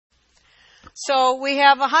So we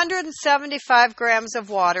have 175 grams of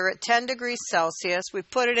water at 10 degrees Celsius. We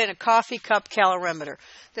put it in a coffee cup calorimeter.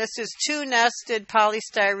 This is 2 nested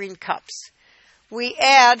polystyrene cups. We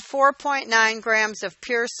add 4.9 grams of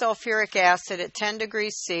pure sulfuric acid at 10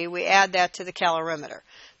 degrees C. We add that to the calorimeter.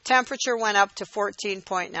 Temperature went up to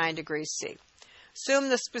 14.9 degrees C. Assume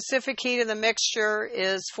the specific heat of the mixture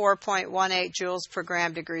is 4.18 joules per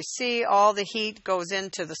gram degree C. All the heat goes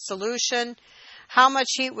into the solution. How much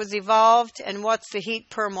heat was evolved, and what's the heat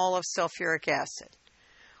per mole of sulfuric acid?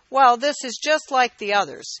 Well, this is just like the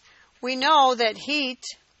others. We know that heat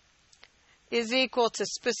is equal to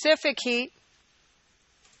specific heat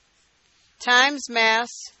times mass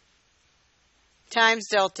times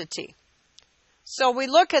delta T. So we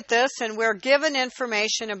look at this, and we're given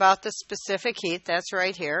information about the specific heat. That's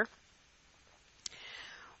right here.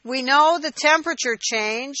 We know the temperature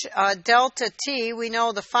change, delta T. We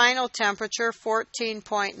know the final temperature,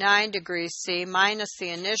 14.9 degrees C, minus the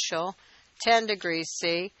initial, 10 degrees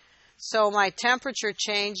C. So my temperature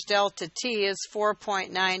change, delta T, is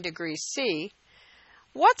 4.9 degrees C.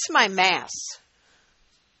 What's my mass?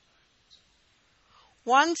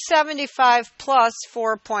 175 plus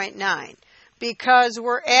 4.9. Because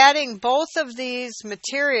we're adding both of these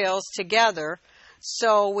materials together,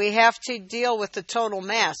 so we have to deal with the total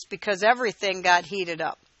mass because everything got heated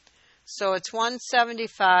up. So it's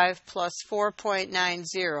 175 plus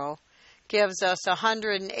 4.90 gives us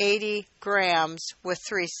 180 grams with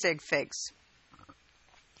 3 sig figs.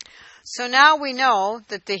 So now we know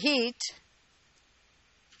that the heat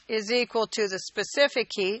is equal to the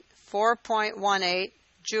specific heat, 4.18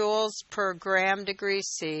 joules per gram degree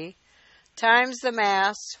C, times the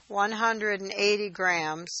mass, 180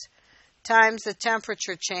 grams, times the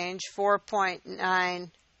temperature change,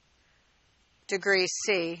 4.9 degrees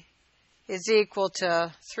C, is equal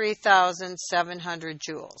to 3,700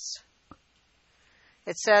 joules.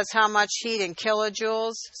 It says how much heat in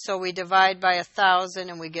kilojoules, so we divide by 1,000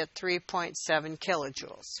 and we get 3.7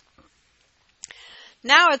 kilojoules.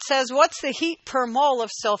 Now it says, what's the heat per mole of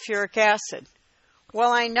sulfuric acid?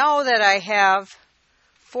 Well, I know that I have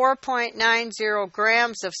 4.90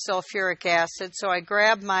 grams of sulfuric acid, so I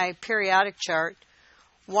grab my periodic chart.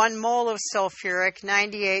 1 mole of sulfuric,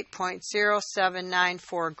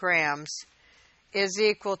 98.0794 grams, is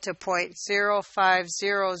equal to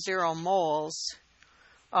 0.0500 moles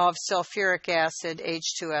of sulfuric acid,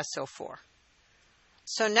 H2SO4.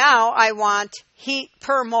 So now I want heat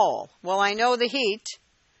per mole. Well, I know the heat,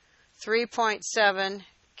 3.7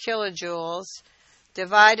 kilojoules,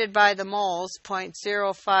 divided by the moles,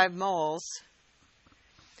 0.05 moles,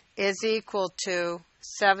 is equal to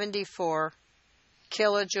 74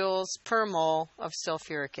 kilojoules per mole of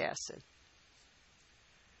sulfuric acid.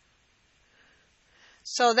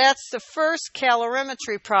 So that's the first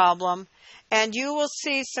calorimetry problem, and you will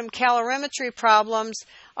see some calorimetry problems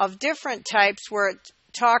of different types where it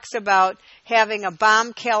talks about having a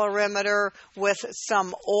bomb calorimeter with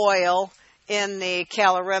some oil in the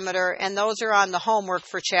calorimeter, and those are on the homework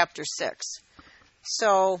for Chapter 6.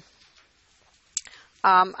 So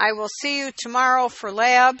I will see you tomorrow for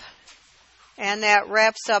lab, and that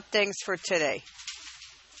wraps up things for today.